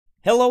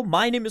Hello,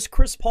 my name is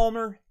Chris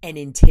Palmer, and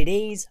in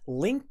today's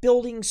link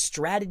building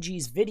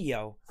strategies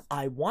video,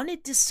 I want to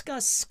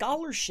discuss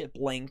scholarship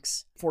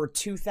links for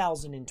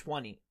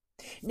 2020.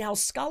 Now,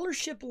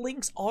 scholarship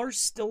links are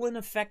still an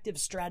effective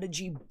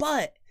strategy,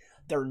 but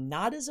they're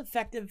not as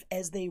effective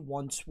as they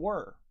once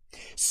were.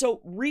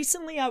 So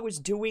recently I was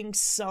doing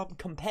some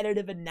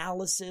competitive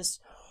analysis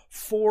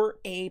for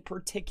a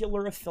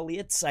particular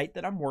affiliate site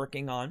that I'm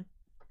working on.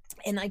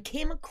 And I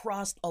came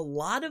across a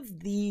lot of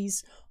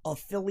these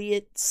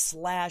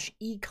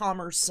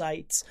affiliate/e-commerce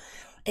sites,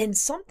 and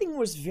something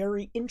was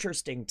very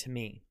interesting to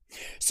me.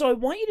 So I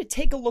want you to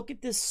take a look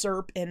at this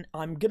SERP, and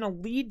I'm going to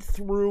lead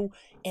through,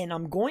 and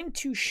I'm going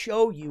to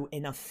show you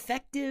an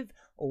effective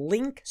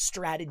link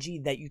strategy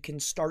that you can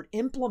start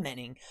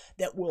implementing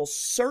that will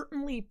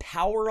certainly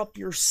power up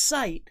your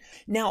site.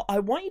 Now, I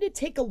want you to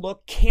take a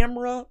look,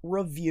 camera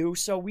review.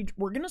 So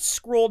we're going to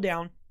scroll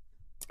down.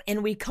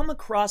 And we come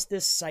across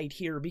this site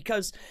here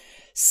because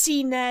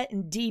CNET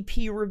and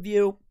DP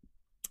Review,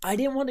 I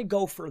didn't want to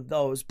go for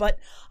those, but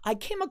I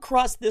came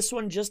across this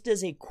one just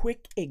as a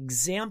quick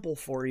example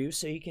for you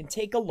so you can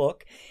take a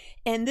look.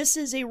 And this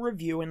is a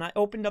review, and I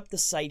opened up the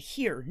site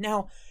here.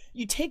 Now,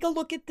 you take a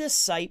look at this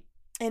site,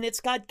 and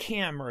it's got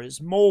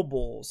cameras,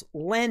 mobiles,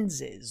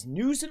 lenses,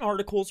 news and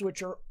articles,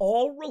 which are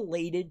all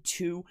related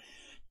to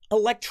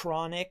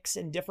electronics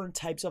and different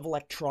types of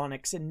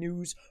electronics and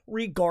news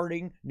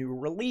regarding new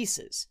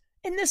releases.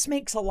 And this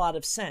makes a lot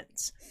of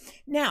sense.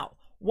 Now,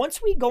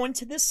 once we go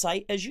into this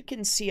site, as you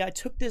can see, I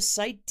took this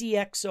site,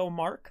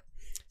 DxOMark,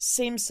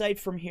 same site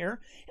from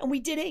here, and we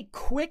did a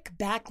quick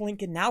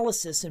backlink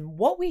analysis. And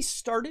what we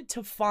started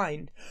to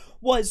find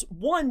was,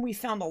 one, we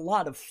found a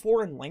lot of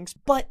foreign links,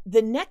 but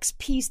the next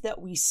piece that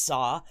we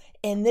saw,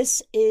 and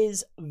this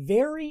is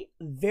very,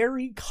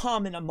 very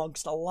common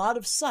amongst a lot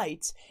of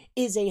sites,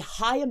 is a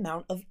high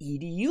amount of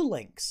EDU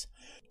links.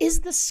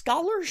 Is the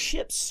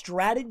scholarship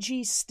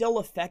strategy still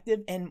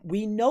effective? And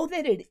we know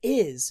that it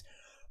is,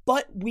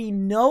 but we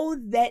know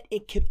that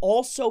it could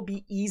also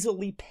be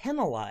easily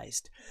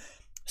penalized.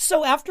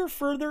 So after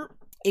further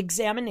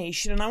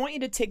examination, and I want you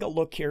to take a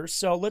look here.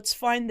 So let's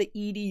find the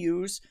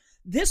EDUs.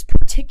 This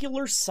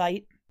particular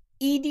site,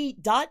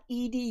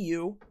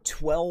 ed.edu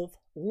 12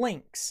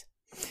 links.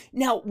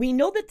 Now, we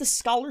know that the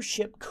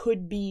scholarship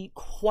could be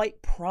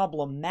quite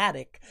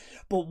problematic,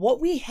 but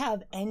what we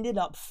have ended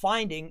up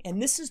finding,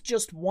 and this is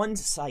just one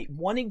site,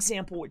 one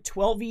example with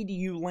 12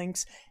 EDU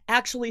links,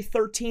 actually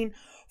 13,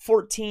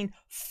 14,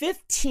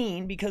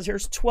 15, because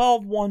there's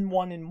 12, 1,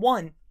 1, and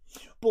 1.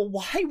 But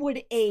why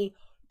would a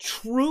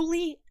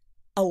truly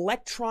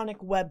electronic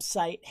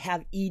website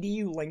have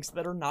EDU links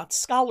that are not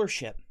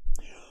scholarship?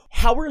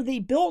 How are they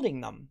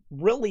building them?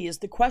 Really is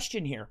the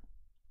question here.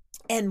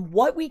 And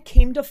what we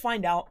came to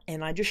find out,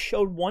 and I just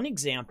showed one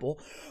example,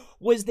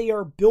 was they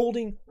are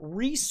building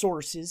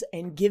resources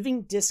and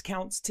giving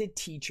discounts to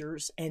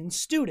teachers and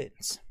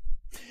students.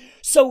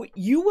 So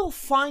you will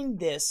find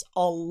this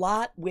a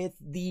lot with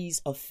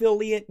these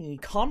affiliate and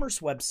e-commerce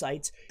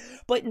websites,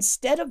 but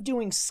instead of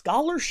doing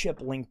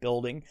scholarship link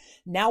building,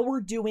 now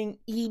we're doing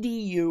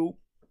EDU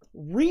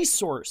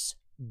resource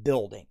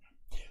building.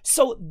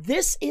 So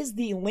this is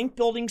the link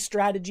building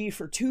strategy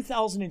for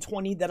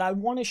 2020 that I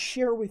want to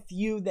share with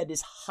you that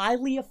is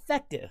highly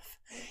effective.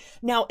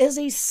 Now, as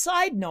a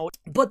side note,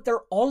 but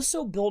they're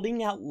also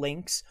building out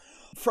links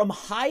from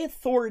high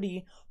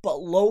authority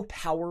but low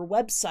power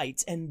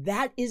websites, and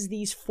that is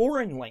these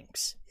foreign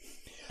links.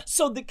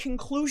 So the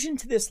conclusion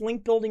to this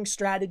link building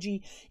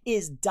strategy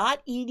is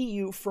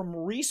 .edu from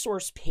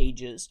resource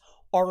pages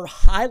are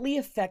highly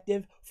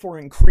effective for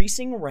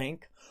increasing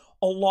rank.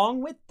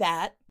 Along with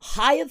that,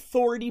 high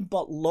authority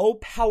but low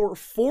power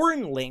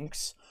foreign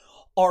links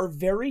are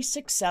very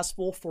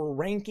successful for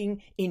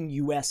ranking in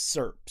US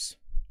SERPs.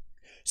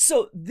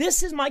 So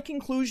this is my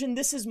conclusion.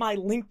 This is my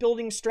link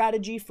building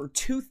strategy for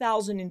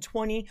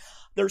 2020.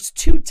 There's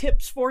two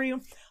tips for you.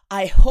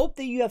 I hope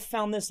that you have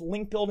found this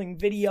link building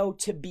video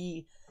to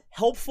be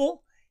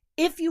helpful.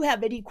 If you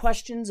have any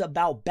questions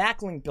about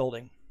backlink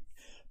building,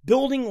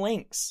 building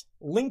links,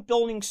 link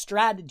building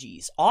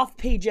strategies,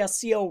 off-page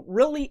SEO,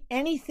 really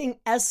anything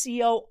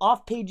SEO,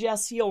 off-page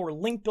SEO, or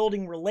link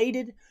building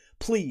related,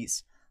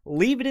 please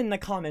leave it in the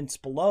comments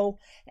below,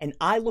 and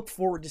I look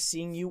forward to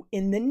seeing you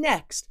in the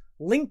next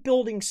link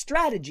building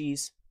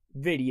strategies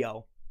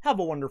video. Have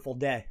a wonderful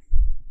day.